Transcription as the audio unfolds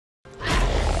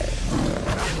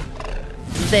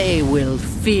They will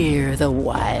fear the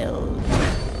wild.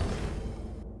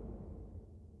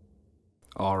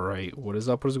 Alright, what is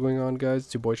up? What is going on, guys?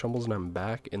 It's your boy Chumbles, and I'm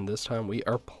back, and this time we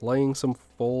are playing some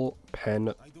full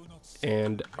pen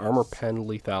and armor pen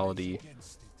lethality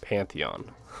Pantheon.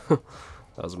 That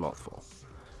was a mouthful.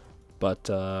 But,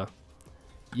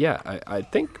 yeah, I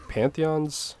think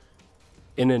Pantheon's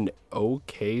in an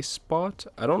okay spot.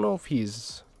 I don't know if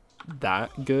he's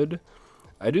that good.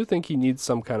 I do think he needs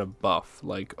some kind of buff,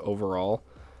 like, overall.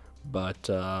 But,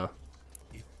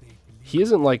 he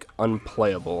isn't, like,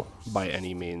 unplayable by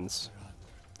any means.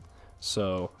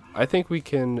 So, I think we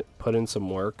can put in some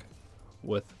work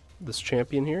with this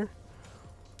champion here.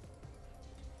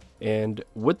 And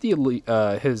with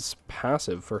the his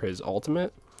passive for his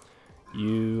ultimate,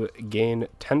 you gain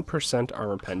 10%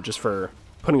 armor pen just for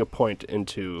putting a point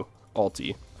into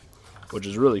ulti, which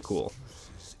is really cool.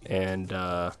 And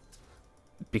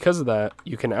because of that,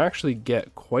 you can actually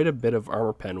get quite a bit of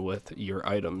armor pen with your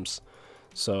items.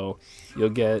 So you'll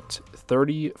get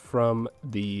 30 from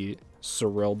the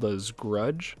Cyrilda's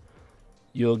Grudge,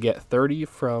 you'll get 30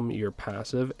 from your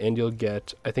passive, and you'll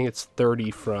get, I think it's 30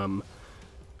 from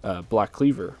Black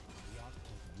Cleaver.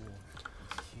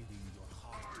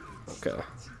 Okay.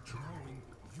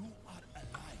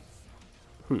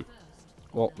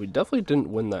 Well, we definitely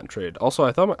didn't win that trade. Also,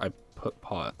 I thought I put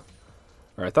pot.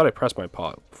 Or I thought I pressed my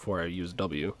pot before I used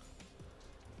W.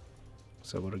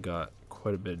 So I would have got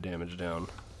quite a bit of damage down.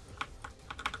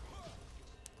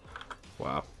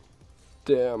 Wow.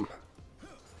 Damn.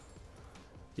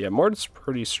 Yeah, Mord's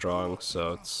pretty strong,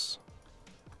 so it's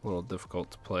a little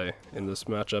difficult to play in this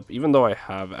matchup. Even though I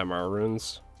have MR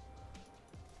runes,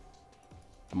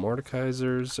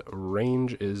 Mordekaiser's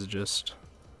range is just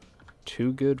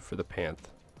too good for the Panth.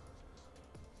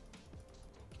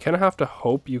 You kind of have to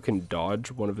hope you can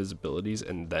dodge one of his abilities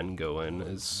and then go in,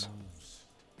 is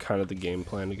kind of the game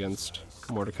plan against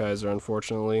Mordekaiser,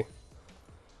 unfortunately.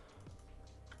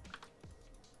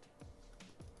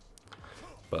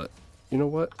 But you know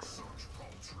what?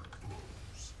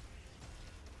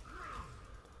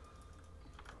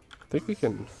 I think we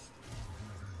can.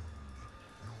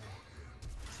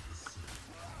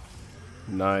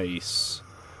 Nice.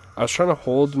 I was trying to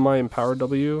hold my empowered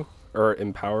W, or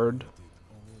empowered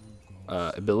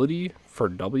ability for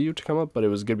W to come up, but it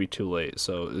was going to be too late,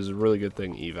 so it was a really good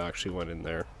thing Eve actually went in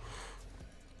there.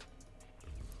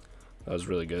 That was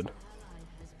really good.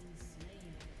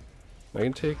 I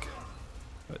can take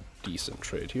a decent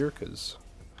trade here, because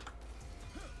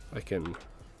I can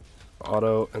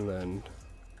auto and then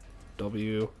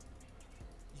W.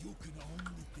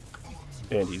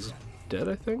 And he's dead,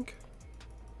 I think?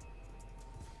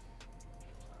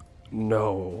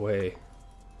 No way.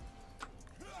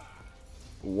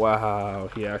 Wow,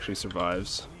 he actually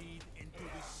survives.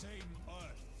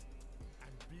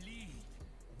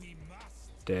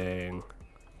 Dang.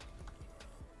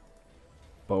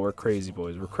 But we're crazy,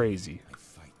 boys. We're crazy.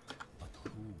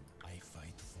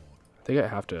 I think I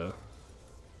have to.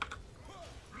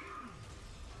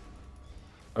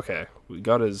 Okay, we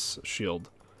got his shield.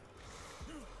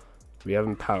 We have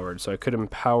empowered, so I could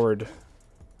empowered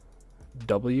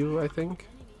W, I think?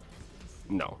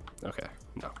 No. Okay,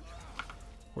 no.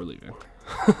 We're leaving.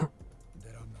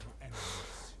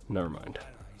 Never mind.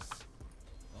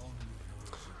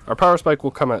 Our power spike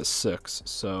will come at 6,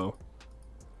 so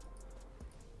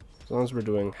as long as we're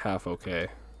doing half okay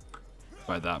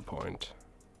by that point,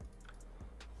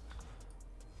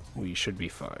 we should be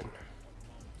fine.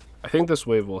 I think this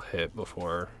wave will hit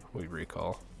before we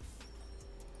recall.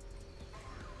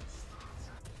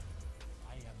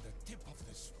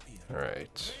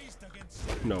 Alright.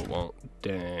 No, it won't.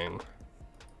 Dang.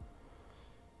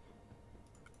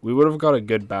 We would have got a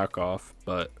good back off,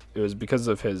 but it was because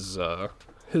of his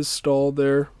stall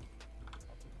there.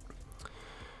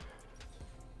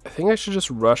 I think I should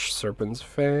just rush Serpent's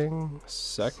Fang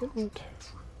second.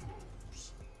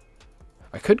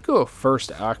 I could go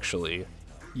first, actually.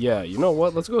 Yeah, you know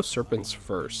what? Let's go Serpent's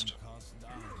first.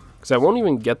 Because I won't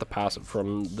even get the passive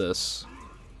from this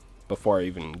before I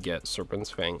even get Serpent's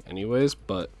Fang anyways,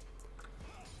 but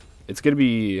it's going to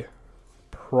be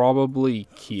probably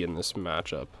key in this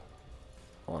matchup,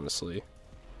 honestly.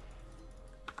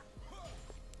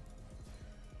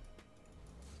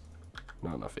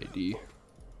 Not enough AD.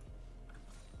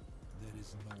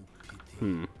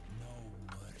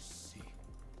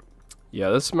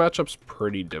 Yeah, this matchup's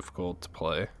pretty difficult to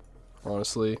play,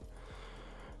 honestly.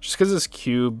 Just because this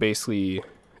Q basically,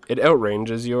 it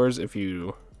outranges yours if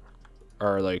you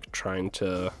are like trying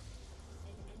to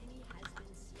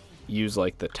use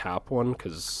like the tap one,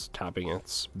 because tapping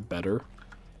it's better.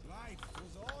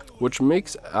 which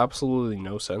makes absolutely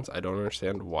no sense. I don't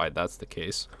understand why that's the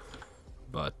case,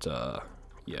 but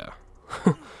yeah.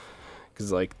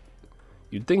 Because like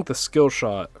you'd think the skill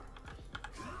shot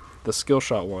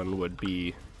one would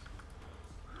be,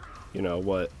 you know,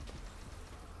 what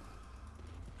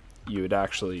you would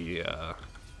actually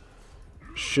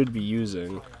should be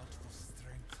using.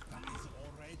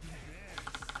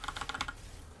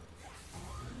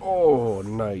 Oh,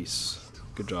 nice.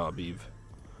 Good job, Eve.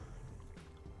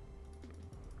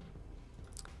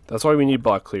 That's why we need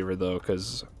Block Cleaver, though,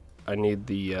 because I need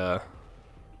the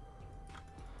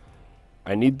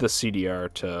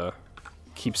CDR to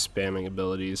keep spamming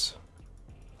abilities.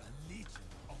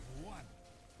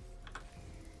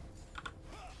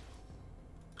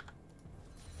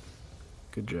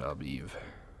 Good job, Eve.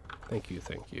 Thank you,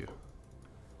 thank you.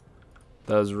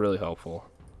 That was really helpful.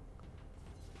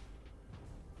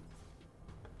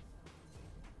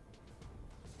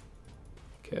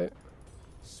 Okay.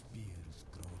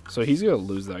 So he's gonna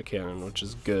lose that cannon, which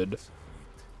is good.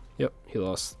 Yep, he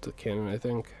lost the cannon, I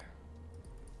think.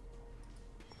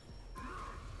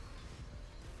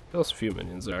 He lost a few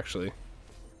minions, actually.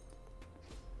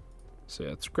 So yeah,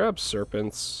 let's grab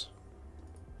serpents.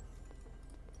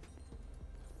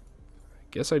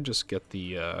 I guess I just get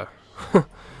the, I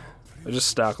just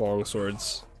stack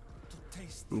longswords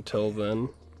until then.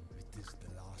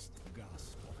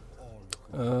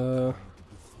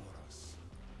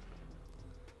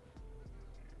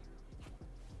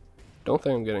 Don't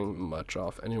think I'm getting much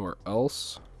off anywhere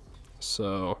else,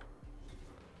 so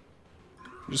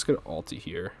I'm just gonna ulti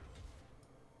here.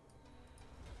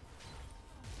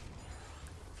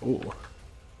 Ooh.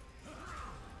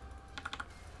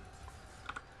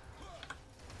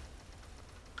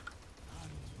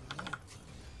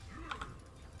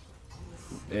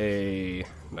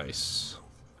 Nice.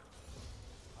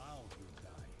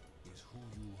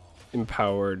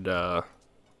 Empowered,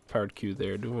 powered Q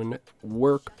there, doing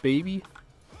work, baby.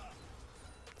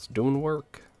 It's doing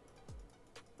work.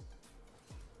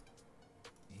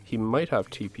 He might have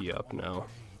TP up now.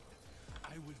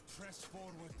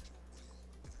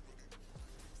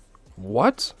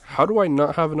 What? How do I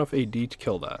not have enough AD to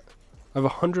kill that? I have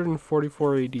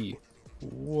 144 AD.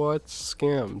 What's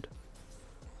scammed?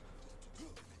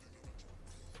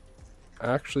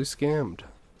 Actually scammed.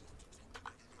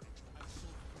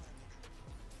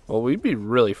 Well, we'd be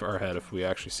really far ahead if we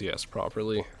actually CS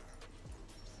properly.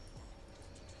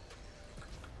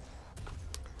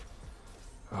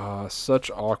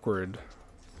 Such awkward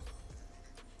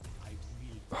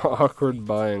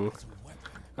buying.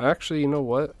 Actually, you know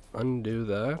what? Undo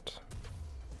that.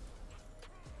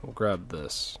 We'll grab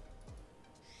this.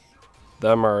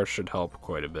 The MR should help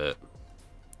quite a bit.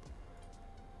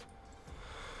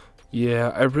 Yeah,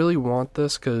 I really want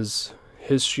this because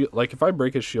his shield, like if I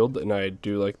break his shield and I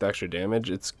do like the extra damage,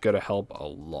 it's gonna help a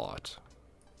lot.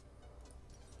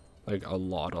 Like a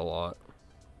lot.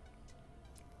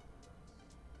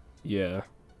 Yeah.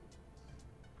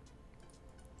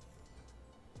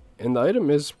 And the item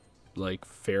is like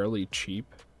fairly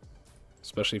cheap,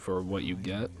 especially for what you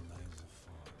get.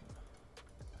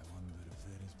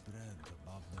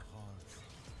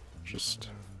 Just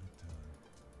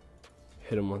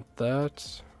hit him with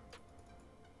that.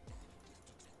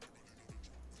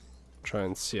 Try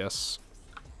and CS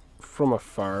from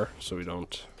afar so we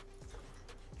don't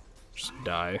just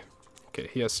die. Okay,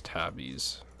 he has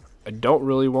tabbies. I don't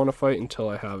really want to fight until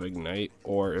I have Ignite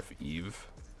or if Eve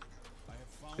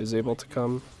is able to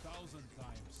come.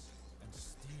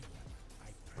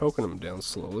 Poking him down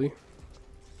slowly.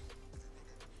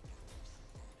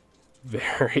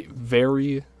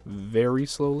 Very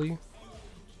slowly.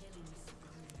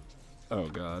 Oh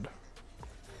god.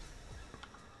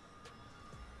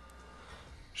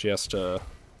 She has to...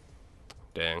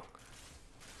 Dang.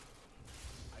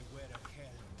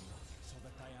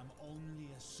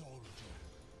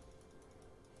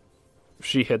 If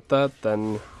she hit that,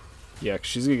 then... Yeah,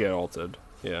 she's gonna get ulted.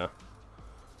 Yeah.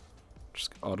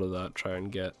 Just auto that, try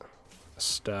and get a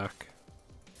stack.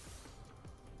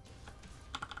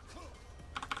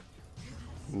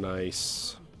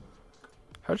 Nice.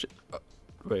 How'd she...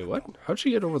 wait, what? How'd she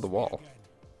get over the wall?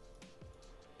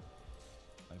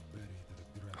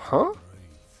 Huh?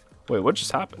 Wait, what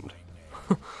just happened?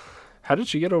 How did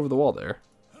she get over the wall there?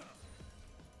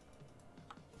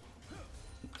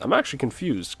 I'm actually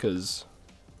confused, because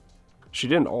she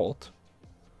didn't ult.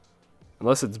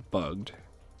 Unless it's bugged.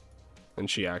 And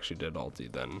she actually did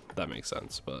ulti, then that makes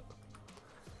sense, but...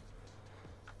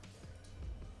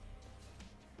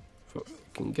 If we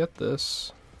can get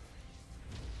this...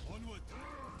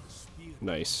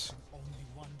 Nice.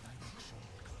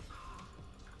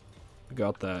 We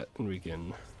got that, and we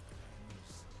can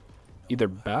either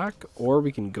back or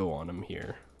we can go on him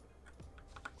here.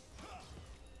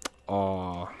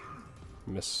 Aw,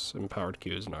 misempowered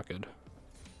Q is not good.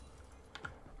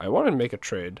 I wanted to make a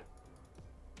trade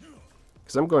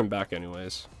because I'm going back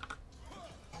anyways.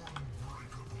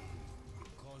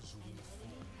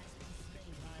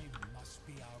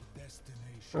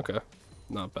 Okay,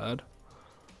 not bad.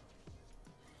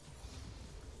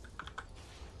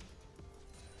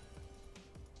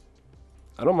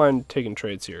 I don't mind taking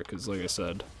trades here because, like I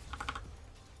said,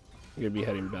 I'm going to be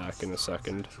heading back in a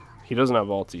second. He doesn't have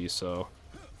ulti, so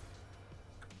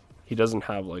he doesn't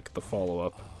have, like, the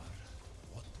follow-up.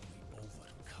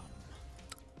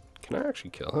 Can I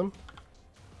actually kill him?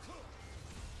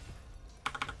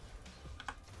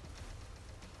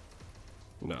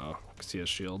 No, because he has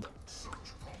shield.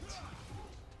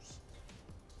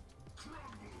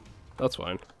 That's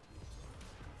fine.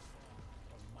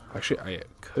 Actually, I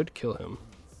could kill him.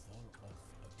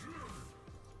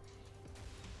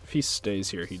 If he stays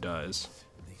here, he dies.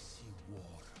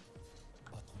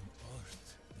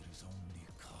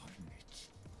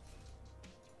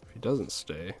 If he doesn't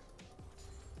stay,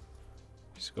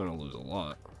 he's going to lose a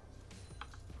lot.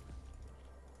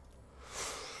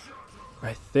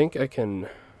 I think I can...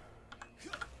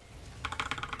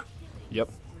 Yep.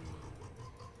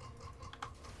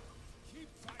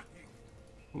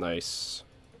 Nice.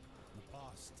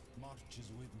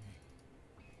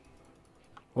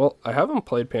 Well, I haven't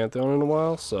played Pantheon in a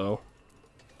while, so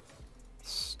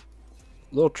it's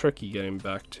a little tricky getting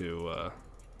back to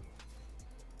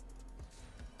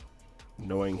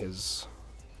knowing his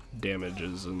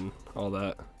damages and all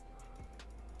that.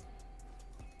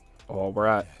 Oh, we're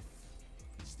at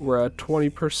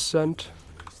 20%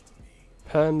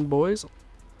 pen, boys.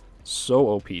 So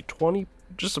OP. 20,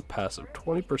 just a passive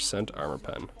 20% armor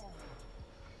pen.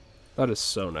 That is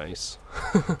so nice.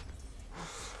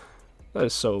 That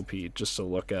is so OP just to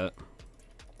look at.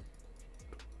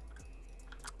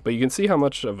 But you can see how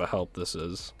much of a help this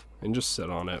is. And just sit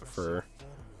on it for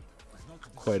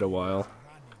quite a while.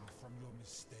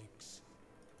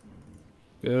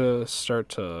 Gonna start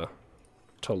to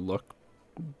look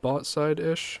bot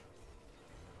side-ish.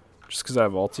 Just because I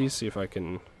have ulti, see if I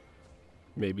can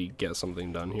maybe get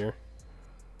something done here.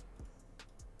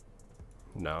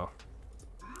 No.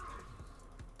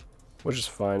 Which is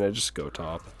fine, I just go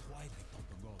top.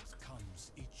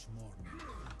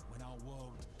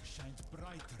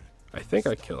 I think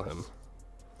I kill him.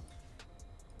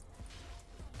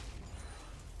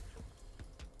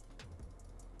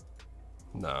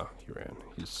 No, he ran.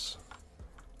 He's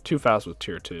too fast with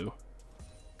tier 2.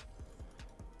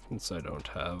 Since I don't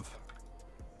have...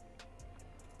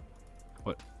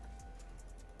 What?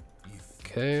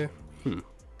 Okay.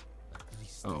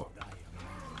 Oh.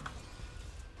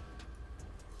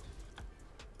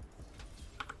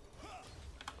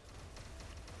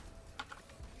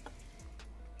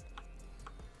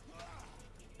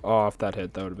 Oh, if that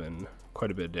hit, that would have been quite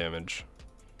a bit of damage.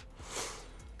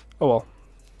 Oh well.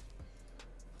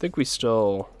 I think we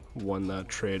still won that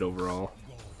trade overall.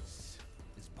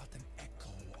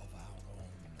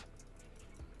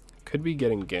 Could be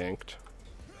getting ganked.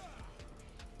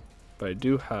 But I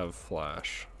do have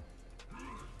flash.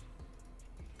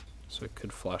 So it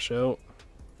could flash out.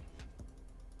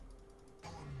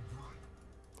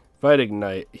 If I had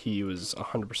ignite, he was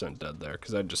 100% dead there,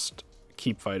 because I'd just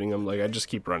keep fighting him. Like, I'd just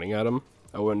keep running at him.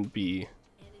 I wouldn't be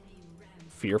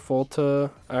fearful to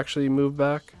actually move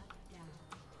back.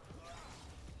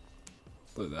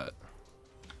 Look at that.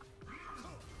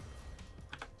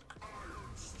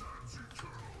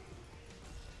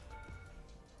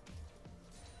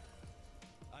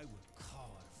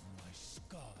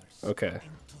 Okay,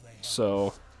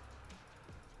 so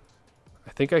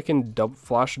I think I can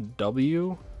flash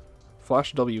WQ,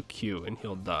 and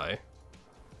he'll die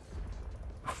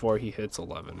before he hits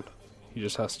 11. He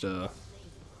just has to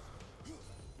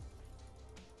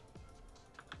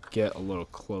get a little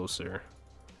closer.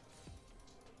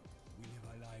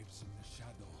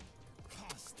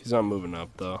 He's not moving up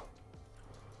though,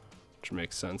 which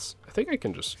makes sense. I think I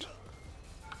can just...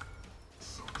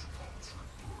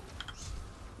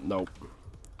 Nope.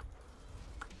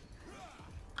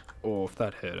 Oh, if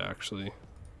that hit, actually.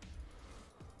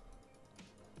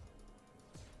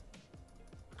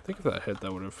 I think if that hit,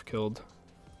 that would have killed.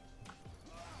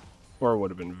 Or it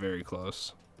would have been very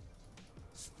close.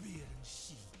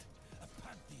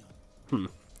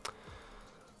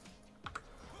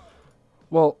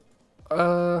 Well,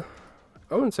 I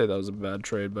wouldn't say that was a bad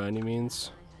trade by any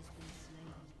means.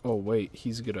 Oh, wait,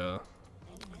 he's gonna...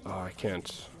 Oh, I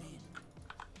can't...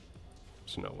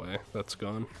 There's no way. That's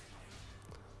gone.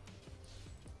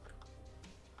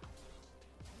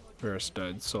 Varus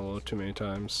died solo too many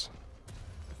times.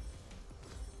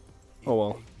 Oh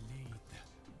well.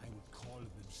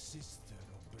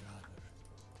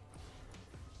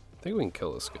 I think we can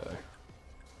kill this guy.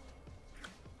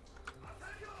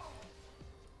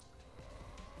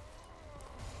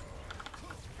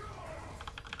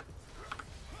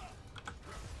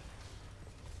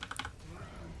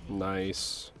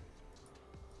 Nice.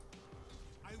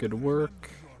 Good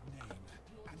work.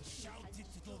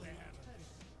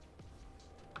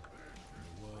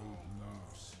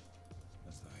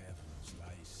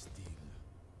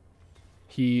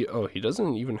 He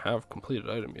doesn't even have completed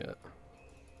item yet.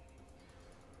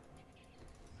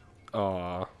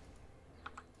 Aw.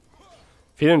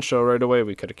 If he didn't show right away,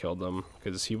 we could have killed him,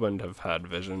 because he wouldn't have had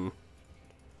vision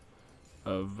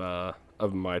of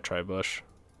my tri-bush.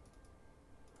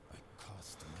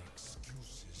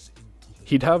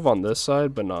 He'd have on this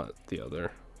side, but not the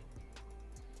other.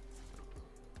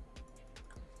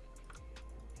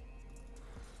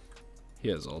 He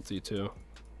has ulti too.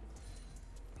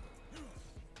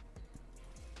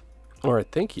 Or I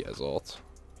think he has ult.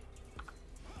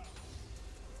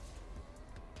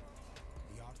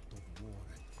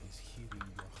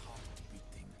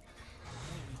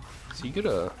 Is he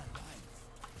gonna...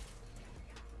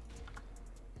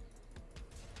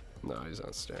 No, he's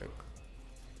not staying.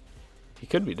 He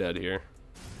could be dead here.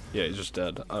 Yeah, he's just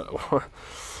dead.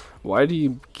 Why do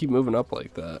you keep moving up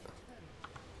like that?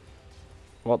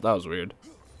 Well, that was weird.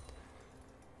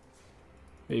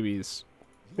 Maybe he's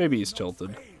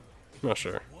tilted. I'm not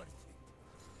sure.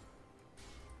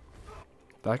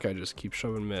 That guy just keeps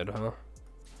shoving mid, huh?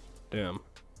 Damn.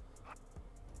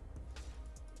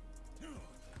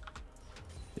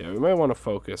 Yeah, we might want to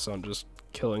focus on just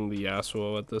killing the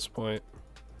Yasuo at this point.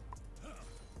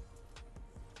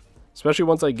 Especially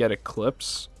once I get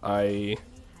Eclipse, I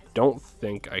don't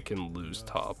think I can lose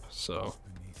top, so...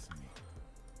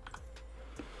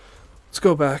 Let's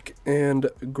go back and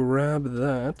grab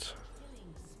that.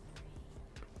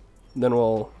 Then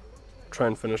we'll try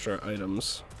and finish our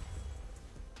items.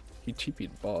 He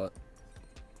TP'd bot.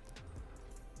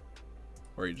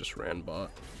 Or he just ran bot.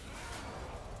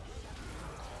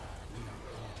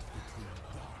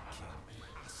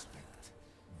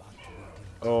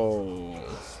 Oh.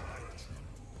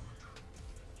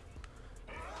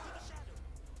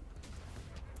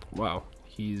 Wow,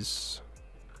 he's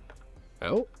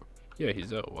out? Yeah,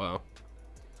 he's out. Wow.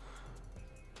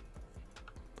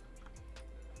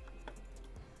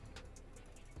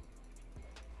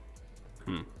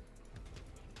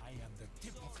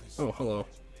 Oh, hello.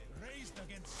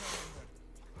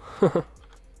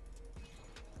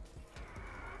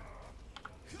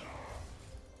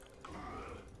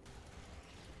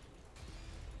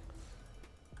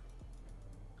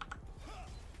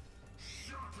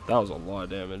 That was a lot of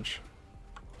damage.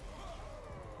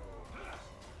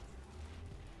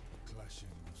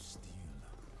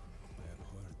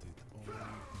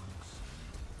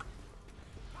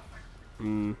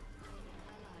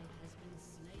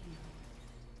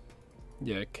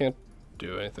 Yeah, I can't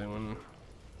do anything when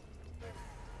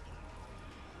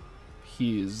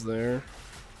he is there.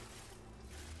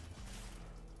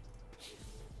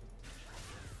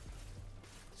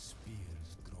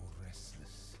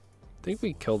 I think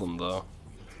we killed him though.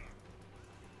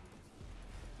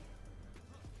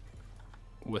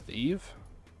 With Eve?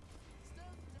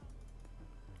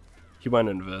 He went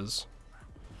invis.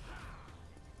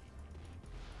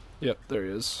 Yep, there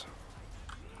he is.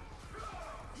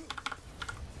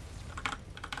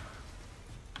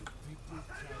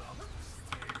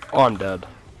 Oh, I'm dead,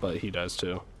 but he dies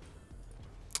too.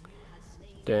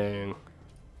 Dang.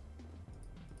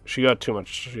 She got too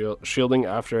much shielding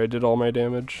after I did all my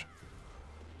damage.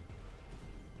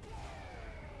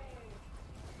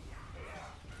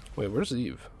 Wait, where's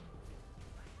Eve?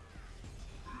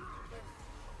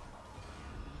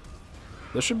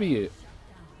 This should be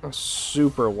a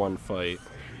super one fight.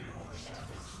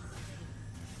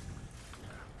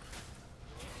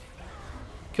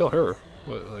 Kill her.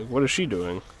 What is she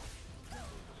doing?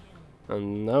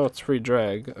 And now it's free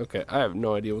drag. Okay, I have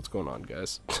no idea what's going on,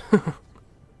 guys.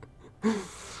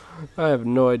 I have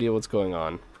no idea what's going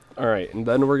on. Alright, and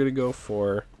then we're going to go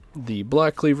for the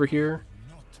Black Cleaver here,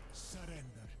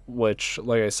 which,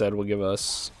 like I said, will give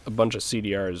us a bunch of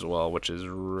CDR as well, which is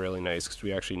really nice because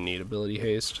we actually need ability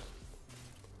haste.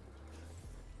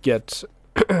 Get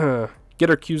our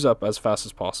Qs up as fast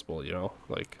as possible, you know?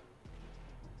 Like,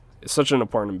 it's such an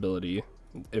important ability.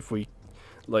 If we,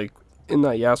 like, in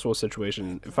that Yasuo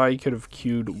situation, if I could have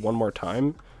Q'd one more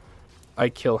time, I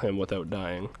kill him without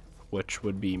dying, which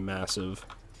would be massive.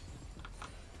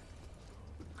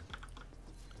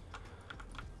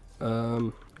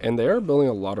 And they are building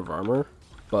a lot of armor,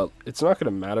 but it's not going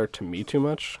to matter to me too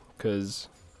much, because,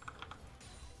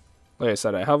 like I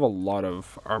said, I have a lot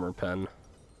of armor pen.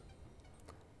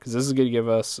 Because this is going to give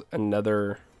us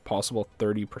another possible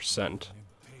 30%.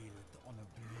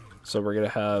 So we're going to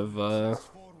have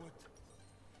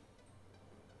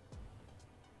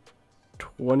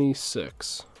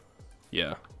 26.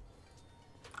 Yeah.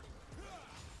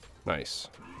 Nice.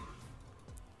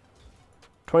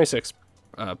 26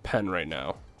 pen right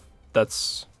now.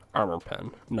 That's armor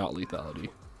pen, not lethality.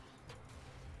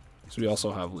 So we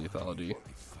also have lethality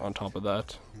on top of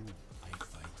that.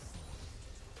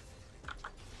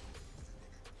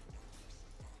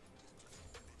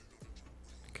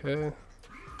 Okay.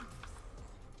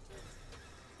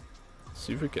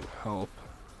 See if we can help.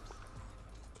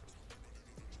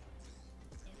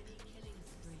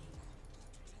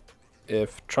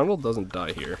 If Trundle doesn't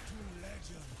die here.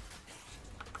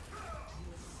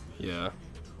 Yeah.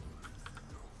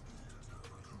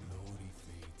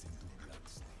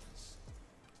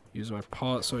 Use my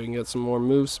pot so I can get some more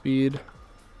move speed.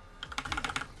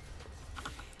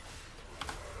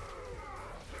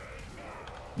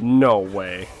 No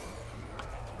way.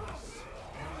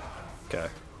 Okay.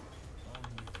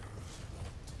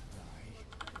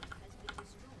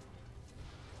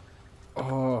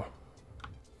 Oh.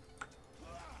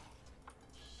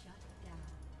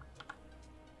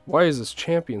 Why is this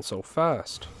champion so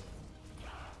fast?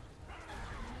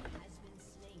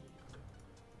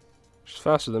 She's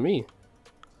faster than me.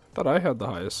 Thought I had the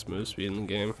highest move speed in the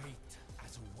game.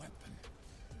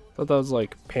 Thought that was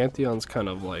like Pantheon's kind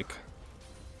of like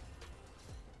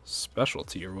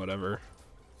specialty or whatever.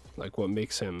 Like what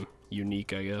makes him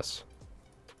unique, I guess.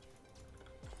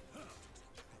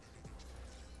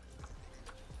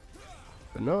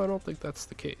 But no, I don't think that's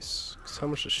the case. 'Cause how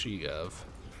much does she have?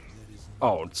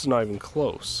 Oh, it's not even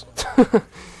close.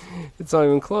 It's not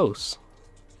even close.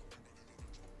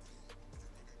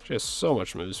 She has so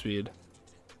much move speed.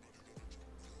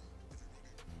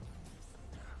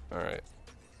 Alright.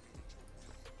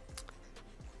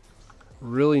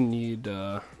 Really need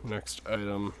next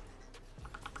item.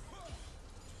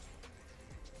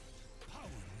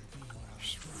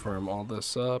 Just firm all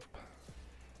this up.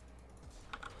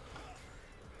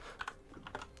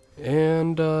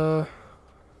 And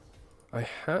I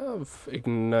have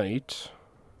Ignite.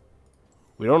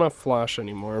 We don't have Flash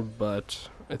anymore, but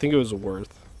I think it was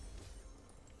worth.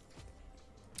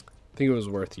 I think it was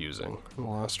worth using. The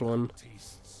last one.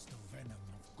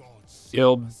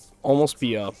 It'll almost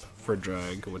be up for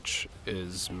drag, which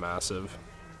is massive.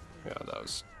 Yeah, that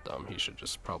was dumb. He should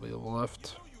just probably have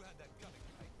left.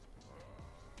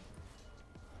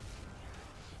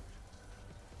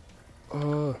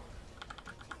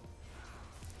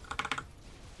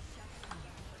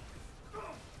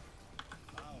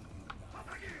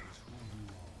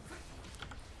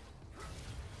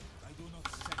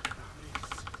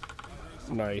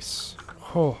 Nice.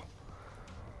 Oh,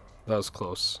 that was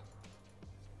close.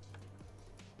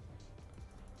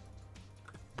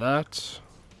 That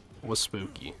was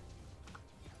spooky.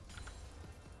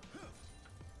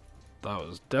 That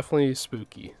was definitely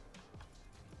spooky.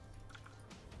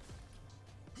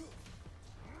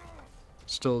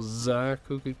 Still Zach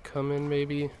who could come in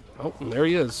maybe. Oh, and there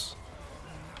he is.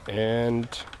 And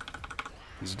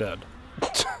he's dead.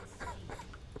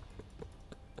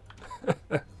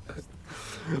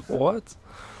 What?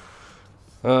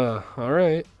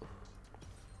 Alright.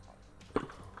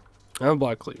 I have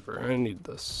Black Cleaver. I need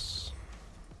this.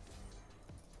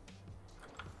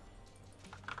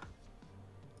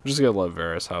 I'm just gonna let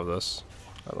Varus have this.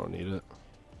 I don't need it.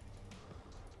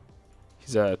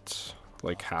 He's at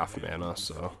like half mana,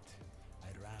 so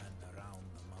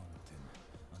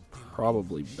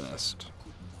probably best.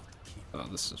 Oh,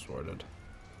 this is warded.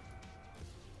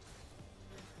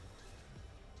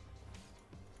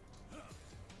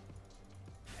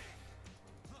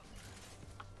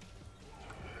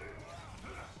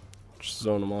 Just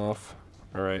zone him off.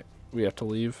 Alright, we have to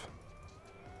leave.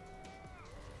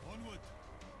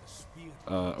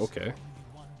 Okay.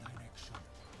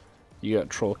 You got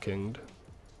Troll Kinged.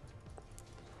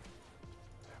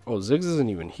 Oh, Ziggs isn't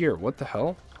even here. What the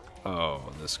hell?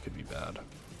 Oh, this could be bad.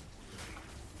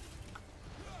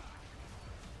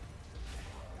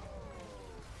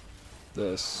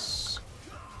 This.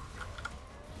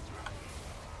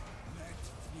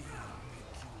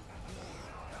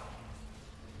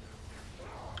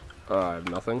 I have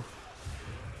nothing.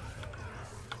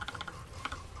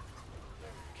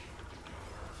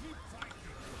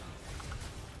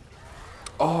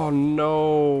 Oh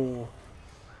no.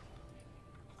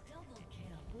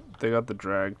 They got the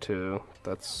drag too.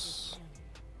 That's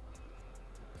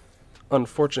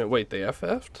unfortunate. Wait, they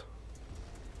FF'd?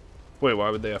 Wait,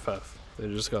 why would they FF? They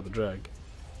just got the drag.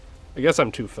 I guess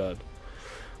I'm too fed.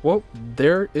 Well,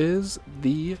 there is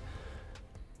the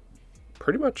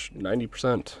pretty much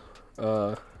 90%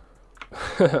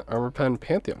 Armor Pen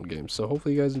Pantheon game. So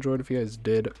hopefully you guys enjoyed. If you guys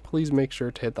did, please make sure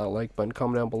to hit that like button,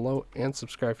 comment down below, and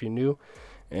subscribe if you're new.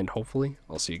 And hopefully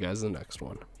I'll see you guys in the next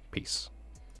one. Peace.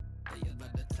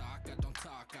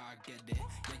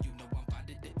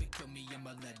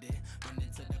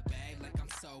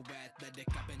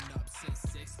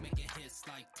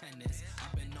 Like tennis,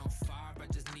 I've been on fire, I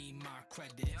just need my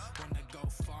credit. Wanna go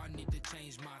far, need to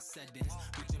change my settings.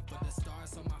 Reaching for the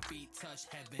stars, so my feet touch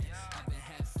heaven. Haven't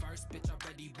had first, bitch,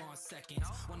 already want seconds.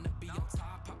 Wanna be on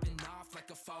top, popping off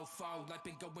like a fofo. Life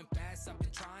been going fast, I've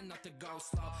been trying not to go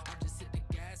slow. I just hit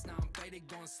the gas, now I'm faded,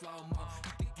 going slow-mo.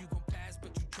 You think you gon' pass,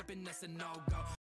 but you tripping, that's a no-go.